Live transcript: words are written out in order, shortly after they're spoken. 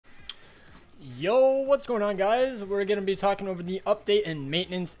Yo, what's going on, guys? We're going to be talking over the update and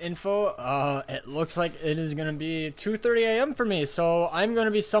maintenance info. It looks like it is going to be 2:30 a.m. for me, so I'm going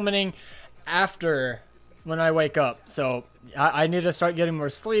to be summoning after when I wake up. So I need to start getting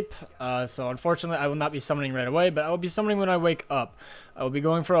more sleep, so unfortunately I will not be summoning right away, but I will be summoning when I wake up. I will be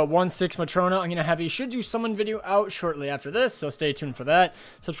going for a 1/6 Matrona. I'm going to have a Should You Summon video out shortly after this, so stay tuned for that.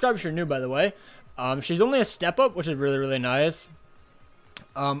 Subscribe if you're new, by the way. She's only a step up, which is really nice.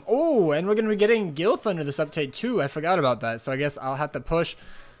 Oh, and we're going to be getting Gil Thunder this update too. I forgot about that. So I guess I'll have to push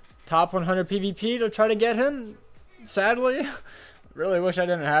top 100 PvP to try to get him. Sadly. Really wish I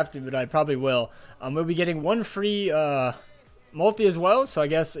didn't have to, but I probably will. We'll be getting one free multi as well. So I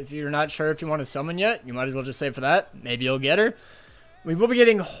guess if you're not sure if you want to summon yet, you might as well just save for that. Maybe you'll get her. We will be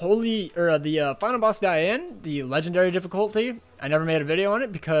getting the final boss Diane, the legendary difficulty. I never made a video on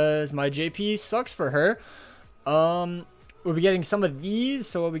it because my JP sucks for her. We'll be getting some of these,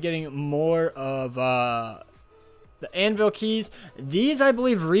 so we'll be getting more of the anvil keys. These, I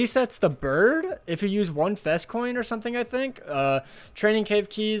believe, resets the bird if you use one fest coin or something, I think. Training cave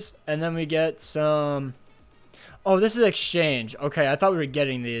keys, and then we get some... Oh, this is exchange. Okay, I thought we were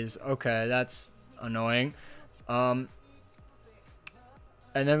getting these. Okay, that's annoying. And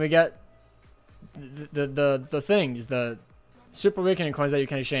then we get the things, the super awakening coins that you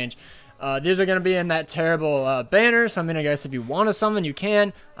can exchange. These are going to be in that terrible banner, so I mean, I guess if you want to summon, you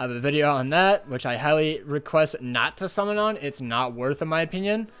can. I have a video on that, which I highly request not to summon on. It's not worth, in my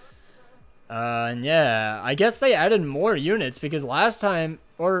opinion. And yeah, I guess they added more units, because last time,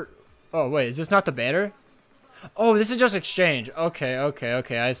 oh wait, is this not the banner? Oh, this is just exchange. Okay,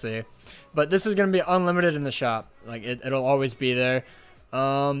 I see. But this is going to be unlimited in the shop. Like, it'll always be there.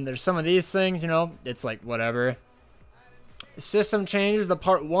 There's some of these things, you know, it's like, whatever. System changes. The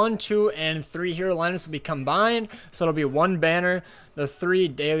part 1, 2, and 3 hero lineups will be combined, so it'll be one banner. The 3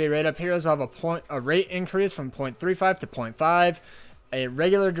 daily rate up heroes will have a rate increase from 0.35 to 0.5. A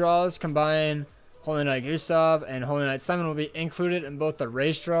regular draws combine. Holy Knight Gustav and Holy Knight Simon will be included in both the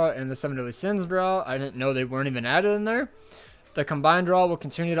race draw and the 7 Deadly Sins draw. I didn't know they weren't even added in there. The combined draw will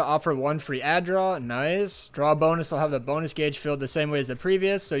continue to offer one free ad draw. Nice. Draw bonus will have the bonus gauge filled the same way as the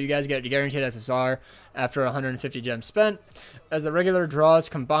previous, so you guys get guaranteed SSR after 150 gems spent. As the regular draws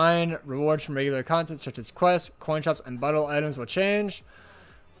combine, rewards from regular content such as quests, coin shops, and bundle items will change.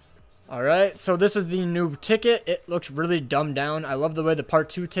 Alright, so this is the new ticket. It looks really dumbed down. I love the way the part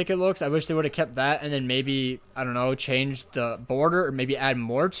 2 ticket looks. I wish they would have kept that and then maybe, I don't know, change the border or maybe add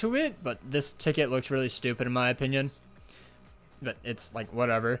more to it. But this ticket looks really stupid in my opinion. But it's like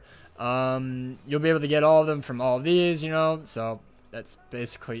whatever. You'll be able to get all of them from all of these, you know, so that's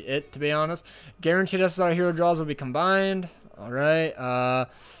basically it, to be honest. Guaranteed SSR hero draws will be combined. All right.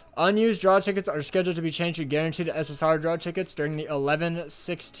 Unused draw tickets are scheduled to be changed to guaranteed SSR draw tickets during the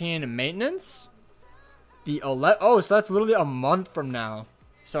 11/16 maintenance. Oh, so that's literally a month from now.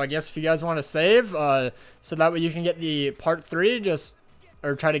 So I guess if you guys want to save, so that way you can get the part 3,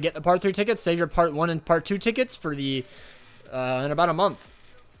 or try to get the part 3 tickets, save your part 1 and part 2 tickets for the in about a month.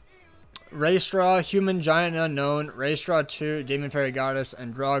 Race Draw, Human Giant Unknown, Race Draw 2, Demon Fairy Goddess,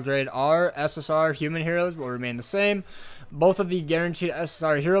 and Draw Grade R, SSR Human Heroes will remain the same. Both of the guaranteed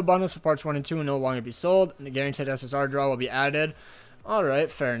SSR Hero bundles for parts 1 and 2 will no longer be sold, and the guaranteed SSR draw will be added. Alright,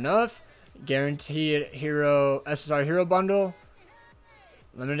 fair enough. Guaranteed SSR Hero bundle,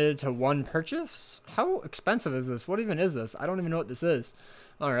 limited to 1 purchase? How expensive is this? What even is this? I don't even know what this is.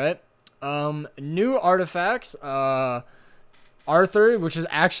 Alright. New artifacts, Arthur, which is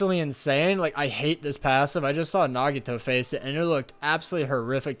actually insane. Like, I hate this passive. I just saw Nagito face it, and it looked absolutely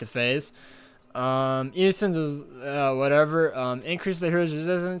horrific to face. Easton's is, whatever. Increase the hero's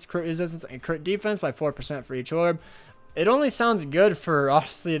resistance, crit resistance, and crit defense by 4% for each orb. It only sounds good for,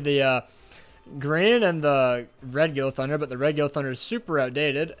 honestly, the, green and the red Gil Thunder, but the red Gil Thunder is super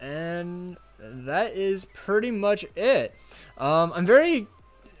outdated, and that is pretty much it. I'm very...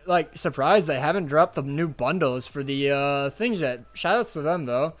 like, surprised they haven't dropped the new bundles for the things yet. Shoutouts to them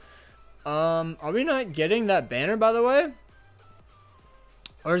though. Are we not getting that banner, by the way?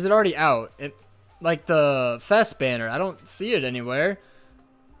 Or is it already out? Like the fest banner, I don't see it anywhere.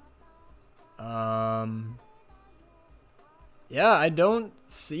 Yeah, I don't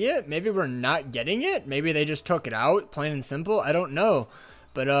see it. Maybe we're not getting it. Maybe they just took it out, plain and simple. I don't know.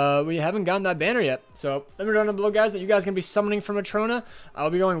 But we haven't gotten that banner yet. So let me know down below, guys, that you guys can be summoning from Matrona. I'll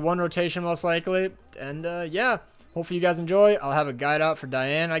be going 1 rotation most likely. And yeah, hopefully you guys enjoy. I'll have a guide out for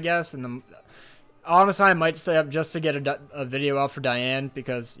Diane, I guess. And honestly, I might stay up just to get a video out for Diane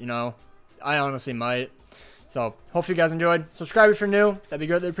because, you know, I honestly might. So hopefully you guys enjoyed. Subscribe if you're new. That'd be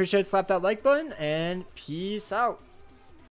greatly appreciated. Slap that like button and peace out.